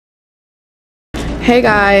Hey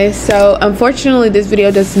guys, so unfortunately this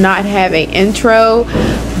video does not have an intro,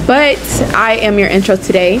 but I am your intro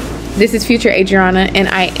today. This is future Adriana and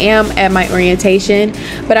I am at my orientation,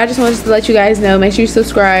 but I just wanted to let you guys know, make sure you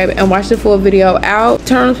subscribe and watch the full video out.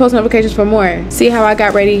 Turn on the post notifications for more. See how I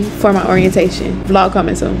got ready for my orientation. Vlog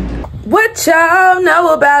coming soon. What y'all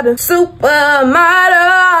know about a supermodel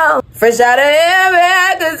fresh out of air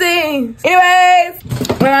magazine? Anyways,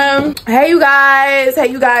 hey you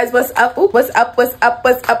guys, what's up? Ooh, what's up?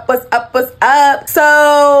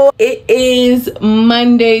 So it is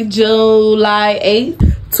Monday, July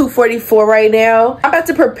 8th, 2:44 right now. I'm about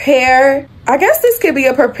to prepare. I guess this could be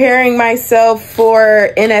a preparing myself for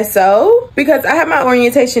NSO because I have my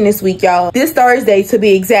orientation this week, y'all. This Thursday to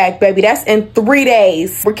be exact, baby. That's in 3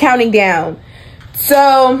 days. We're counting down.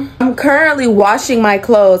 So I'm currently washing my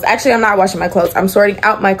clothes. Actually, I'm not washing my clothes. I'm sorting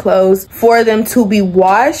out my clothes for them to be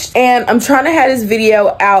washed. And I'm trying to have this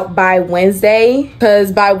video out by Wednesday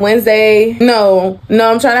because by Wednesday, no,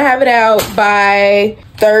 I'm trying to have it out by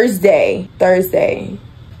Thursday.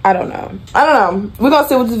 I don't know. We're gonna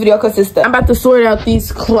see what this video consists of. I'm about to sort out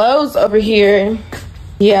these clothes over here.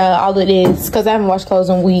 Yeah, all it is, because I haven't washed clothes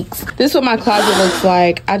in weeks. This is what my closet looks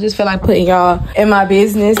like. I just feel like putting y'all in my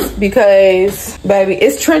business because, baby,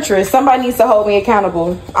 it's treacherous. Somebody needs to hold me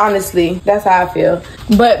accountable. Honestly, that's how I feel.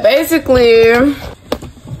 But basically,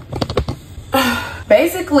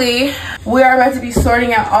 we are about to be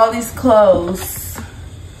sorting out all these clothes.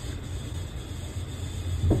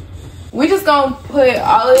 We just gonna put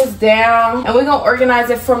all of this down and we're gonna organize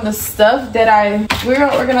it from the stuff that I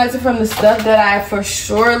for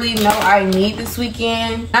surely know I need this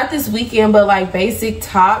weekend. Not this weekend, but like basic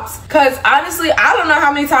tops. Cause honestly, I don't know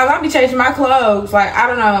how many times I'll be changing my clothes. Like, I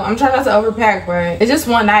don't know. I'm trying not to overpack, but it's just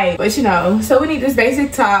one night. But you know, so we need this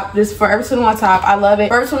basic top, this Forever 21 top. I love it.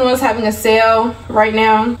 Forever 21 is having a sale right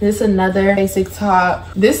now. This is another basic top.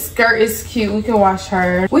 This skirt is cute. We can wash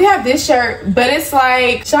her. We have this shirt, but it's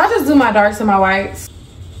like, should I just do my darks and my whites?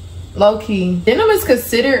 Low-key, denim is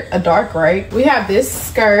considered a dark, right? We have this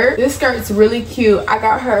skirt. This skirt's really cute. I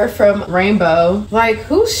got her from Rainbow. Like,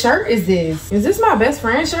 whose shirt is this? Is this my best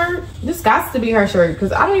friend's shirt? This got to be her shirt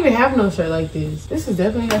because I don't even have no shirt like this. This is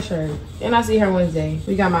definitely her shirt. And I see her Wednesday.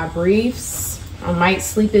 We got my briefs. I might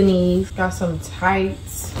sleep in these. Got some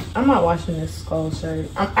tights. I'm not washing this skull shirt.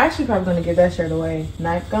 I'm actually probably gonna give that shirt away.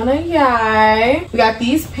 Not gonna lie. We got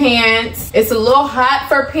these pants. It's a little hot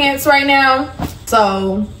for pants right now,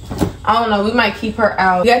 so I don't know, we might keep her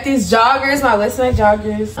out. We got these joggers, my Let's Night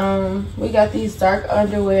joggers. We got these dark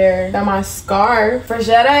underwear. Got my scarf. Fresh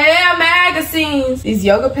out of Air magazines. These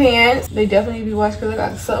yoga pants. They definitely need to be washed because I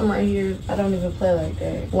got something right here. I don't even play like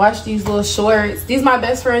that. Wash these little shorts. These my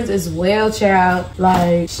best friends as well, child.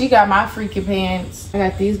 Like, she got my freaking pants. I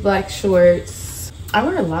got these black shorts. I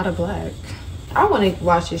wear a lot of black. I want to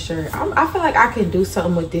wash this shirt. I feel like I can do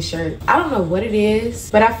something with this shirt. I don't know what it is,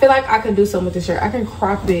 but I feel like I can do something with this shirt. I can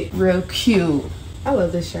crop it real cute. I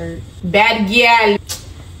love this shirt. Bad girl.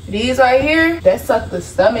 These right here, that suck the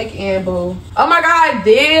stomach in, boo. Oh my God,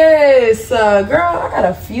 this. Girl, I got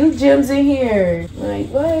a few gems in here. Like,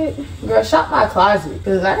 what? Girl, shop my closet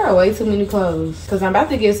because I got way too many clothes. Because I'm about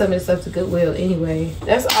to give some of this stuff to Goodwill anyway.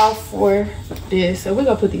 That's all for this. So we're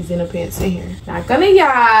going to put these inner pants in here. Not gonna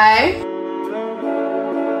lie.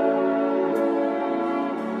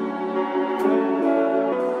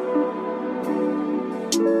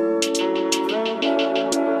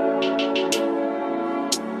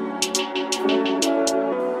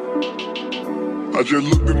 I just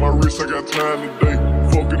looked at my wrist, I got time today.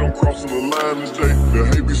 Fuck it, I'm crossing the line this day. The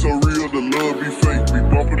hate be so real, the love be fake. We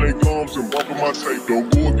bumping their gums and bumping my tape. Don't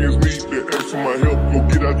go against me, they ask for my help. Go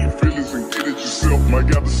get out your feelings and get it yourself. Might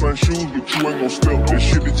got the same shoes, but you ain't gon' step. That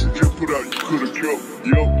shit that you just put out, you could've kept.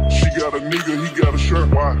 Yup, she got a nigga, he got a shirt.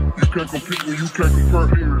 Why? You can't compete when you can't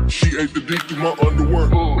compare. She ate the dick through my underwear.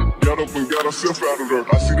 Got up and got herself out of there.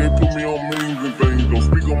 I see they put me on memes and things. Don't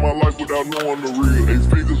speak on my life without knowing the real. 8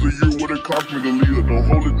 figures a year, what it cost me to live. Don't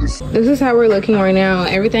hold it this. This is how we're looking right now.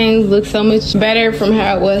 Everything looks so much better from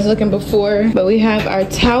how it was looking before. But we have our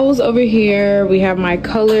towels over here. We have my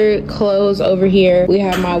colored clothes over here. We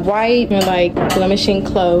have my white, like, blemishing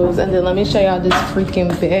clothes. And then let me show y'all this freaking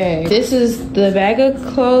bag. This is the bag of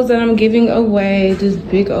clothes that I'm giving away. This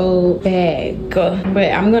big old bag.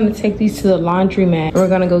 But I'm gonna take these to the laundromat. We're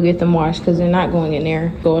gonna go get them washed because they're not going in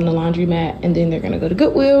there. Go in the laundromat and then they're gonna go to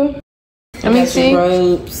Goodwill. Let me see.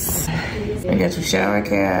 Robes. I got your shower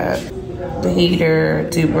cap, the heater,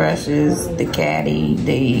 2 brushes, the caddy,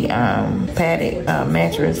 the padded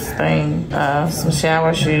mattress thing, some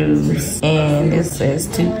shower shoes, and this says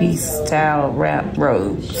 2-piece towel wrap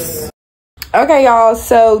robes. Okay, y'all,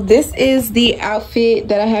 so this is the outfit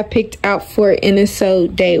that I have picked out for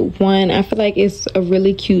NSO day 1. I feel like it's a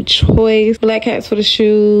really cute choice. Black hats for the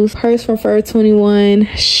shoes, purse from Forever 21,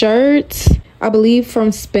 shirts I believe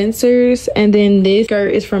from Spencer's, and then this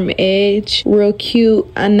skirt is from Edge. Real cute.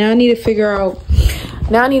 I now need to figure out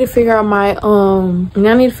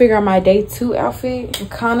my day 2 outfit.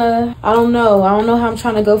 I don't know how I'm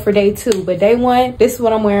trying to go for day 2, but day 1, this is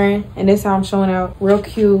what I'm wearing and this is how I'm showing out. Real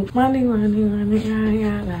cute.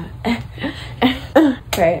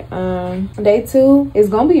 Okay, day 2 is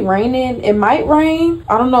gonna be raining. It might rain,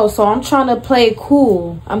 I don't know, so I'm trying to play it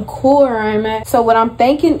cool. I'm cool where I'm at. So what I'm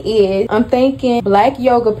thinking is, black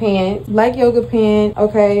yoga pants,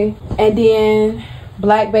 okay, and then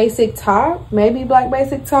black basic top, maybe black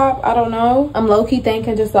basic top, I don't know. I'm low-key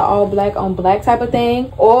thinking just the all black on black type of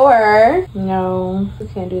thing, or no, we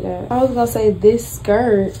can't do that. I was gonna say this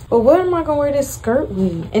skirt, but what am I gonna wear this skirt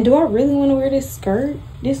with? And do I really want to wear this skirt?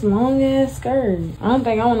 This long ass skirt, I don't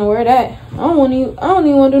think I want to wear that. I don't even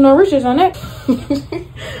want to do no research on that.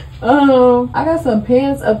 I got some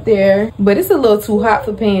pants up there, but it's a little too hot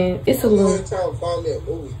for pants. It's a little.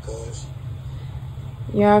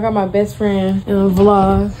 Yeah, I got my best friend in a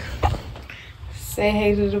vlog. Say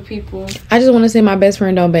hey to the people. I just want to say my best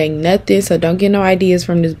friend don't bang nothing, so don't get no ideas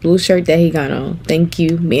from this blue shirt that he got on. Thank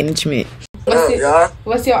you, management.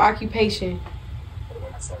 What's your occupation?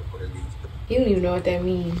 You don't even know what that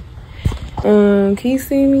means. Can you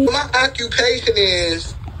see me? My occupation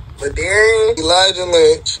is Ladarian Elijah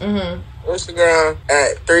Lynch. Instagram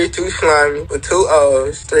at 32slimy with 2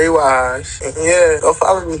 O's, 3 Y's. Yeah, go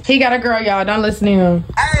follow me. He got a girl, y'all. Don't listen to him.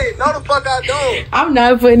 Hey, no the fuck I don't. I'm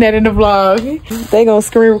not putting that in the vlog. They gonna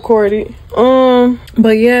screen record it.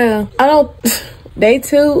 But yeah, day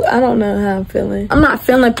 2, I don't know how I'm feeling. I'm not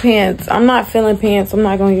feeling pants. I'm not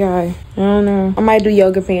gonna lie. I don't know. I might do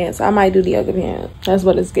yoga pants. I might do the yoga pants. That's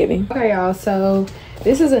what it's giving. Okay, y'all, so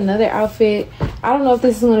this is another outfit. I don't know if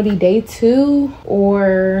this is gonna be day 2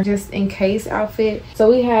 or just in case outfit. So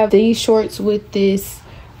we have these shorts with this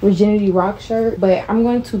Virginity Rock shirt, but I'm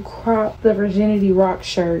going to crop the Virginity Rock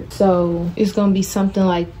shirt, so it's gonna be something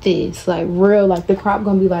like this, like real, like the crop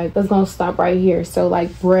gonna be like, that's gonna stop right here, so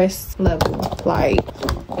like breast level. Like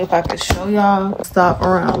if I could show y'all, stop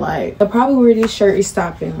around, like the probably where this shirt is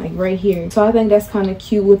stopping, like right here. So I think that's kind of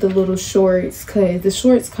cute with the little shorts, because the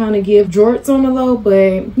shorts kind of give jorts on the low,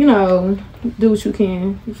 but you know, do what you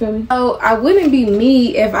can, you feel me? So I wouldn't be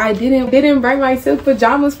me if I didn't bring my silk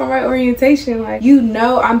pajamas for my orientation. Like, you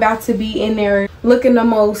know, I'm about to be in there looking the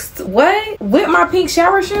most, what, with my pink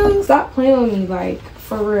shower shoes. Stop playing with me, like,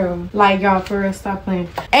 for real. Like, y'all, for real, stop playing.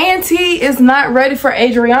 A&T is not ready for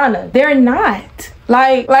Adriana. They're not.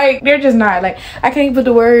 Like they're just not. Like, I can't put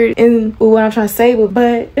the word in what I'm trying to say,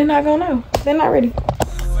 but they're not gonna know. They're not ready.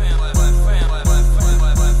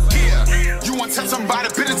 Tell somebody,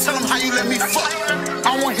 better tell them how you let me fuck.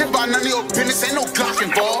 I don't want to hear about none of your business, ain't no Glock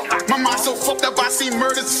involved. My mind so fucked up, I see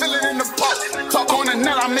murders chilling in the pot. Talk on the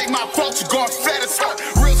net, I make my fault, you going flat as fuck.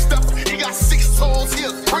 Real stuff, he got 6 toes, he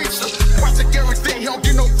a preacher. Watch the everything, he don't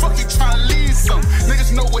get no fuck, he tryna leave some.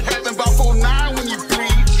 Niggas know what happened about 49 when you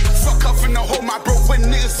bleed. Fuck up in the hole, my bro, when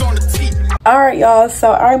niggas on the teeth. Alright, y'all,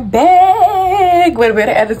 so I'm back with a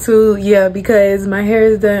better attitude. Yeah, because my hair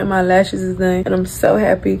is done, my lashes is done, and I'm so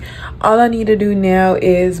happy. All I need to do now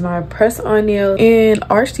is my press on nail and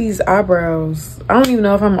arch these eyebrows. I don't even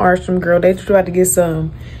know if I'm arched them, girl. They just about to get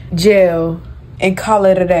some gel and call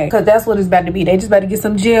it a day, because that's what it's about to be. They just about to get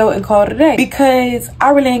some gel and call it a day, because I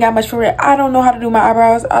really ain't got much for it. I don't know how to do my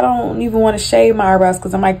eyebrows. I don't even want to shave my eyebrows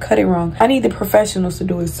because I might cut it wrong. I need the professionals to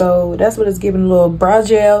do it, so that's what it's giving. A little brow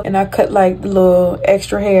gel, and I cut like the little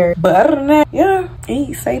extra hair. But other than that, yeah.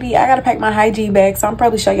 Hey Sadie, I gotta pack my hygiene bag, so I'm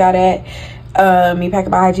probably show y'all that. Me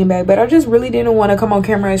packing my hygiene bag, but I just really didn't want to come on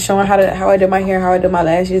camera and showing how I did my hair, how I did my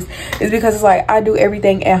lashes. It's because it's like, I do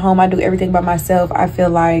everything at home, I do everything by myself. I feel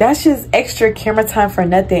like that's just extra camera time for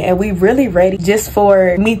nothing, and we really ready just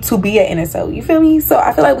for me to be at NSO, you feel me? So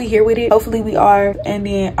I feel like we here with it. Hopefully we are, and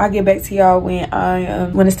then I'll get back to y'all when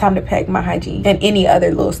when it's time to pack my hygiene and any other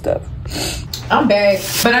little stuff. I'm back,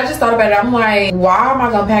 but I just thought about it. I'm like, why am I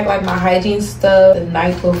gonna pack like my hygiene stuff the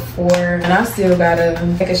night before, and I still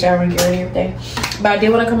gotta take a shower and get ready and everything? But I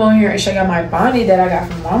did want to come on here and show y'all my bonnet that I got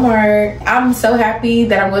from Walmart. I'm so happy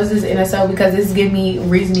that I was this NSO, because this gives me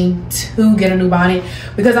reasoning to get a new bonnet,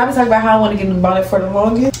 because I've been talking about how I want to get a new bonnet for the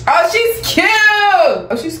longest. Oh, she's cute.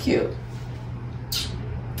 Oh, she's cute.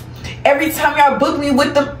 Every time y'all book me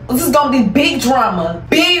with this is gonna be big drama.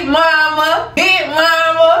 Big mama, big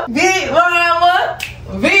mama, big mama.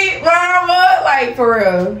 Big mama, like for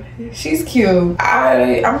real, she's cute.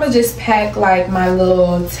 I'm gonna just pack like my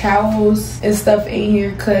little towels and stuff in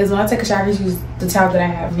here, because when I take a shower I just use the towel that I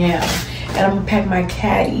have now. And I'm gonna pack my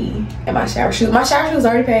caddy and my shower shoes. My shower shoes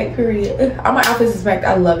already packed, period. All my outfits is packed.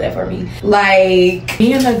 I love that for me. Like,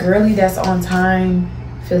 being a girly that's on time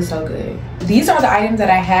feels so good. These are the items that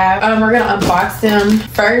I have. We're gonna unbox them.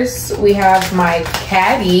 First, we have my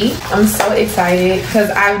caddy. I'm so excited because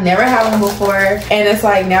I've never had one before. And it's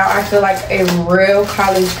like, now I feel like a real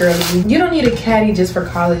college girly. You don't need a caddy just for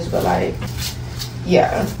college, but like,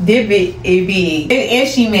 yeah, dip it big. And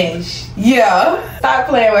she mesh. Yeah. Stop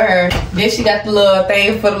playing with her. Then she got the little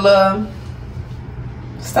thing for the little.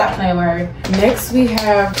 Stop playing with her. Next we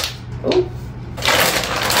have, ooh.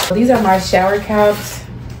 These are my shower caps.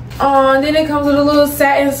 Oh, and then it comes with a little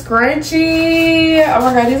satin scrunchie. Oh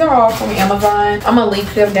my god, these are all from Amazon. I'm gonna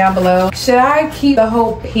link them down below. Should I keep the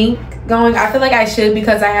whole pink going? I feel like I should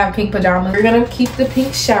because I have pink pajamas. We're gonna keep the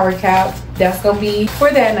pink shower cap. That's gonna be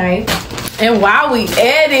for that night. And while we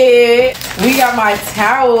edit, we got my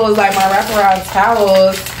towels, like my wraparound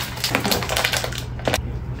towels.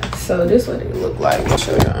 So this is what they look like. I'll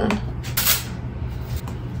show y'all.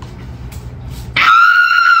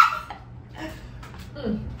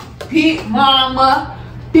 Peak mama,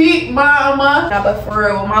 peak mama. Nah, but for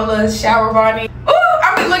real, with my little shower body. Ooh,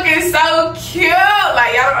 I be looking so cute.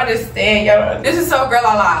 Like, y'all don't understand. Y'all, this is so girl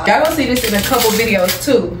la la. Y'all gonna see this in a couple videos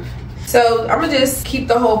too. So I'm gonna just keep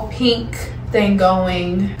the whole pink thing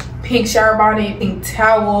going. Pink shower body, pink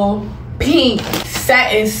towel, pink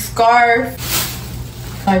satin scarf.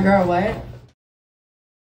 Like, girl, what?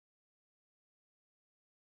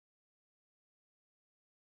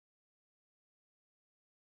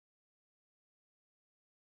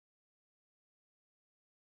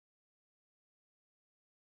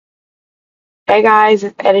 Hey guys,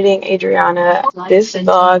 it's editing Adriana. This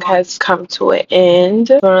vlog has come to an end.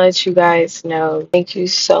 I want to let you guys know. Thank you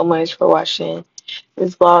so much for watching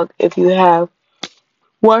this vlog. If you have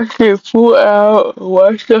watched it full out,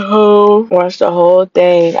 watch the whole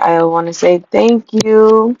thing, I want to say thank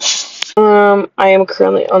you. I am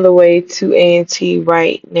currently on the way to A&T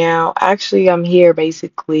right now. Actually, I'm here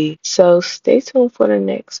basically. So stay tuned for the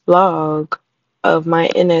next vlog of my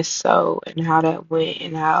NSO and how that went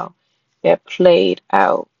and how that played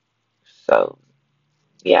out. So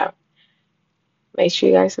yeah, make sure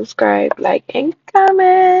you guys subscribe, like, and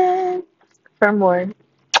comment for more.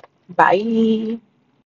 Bye.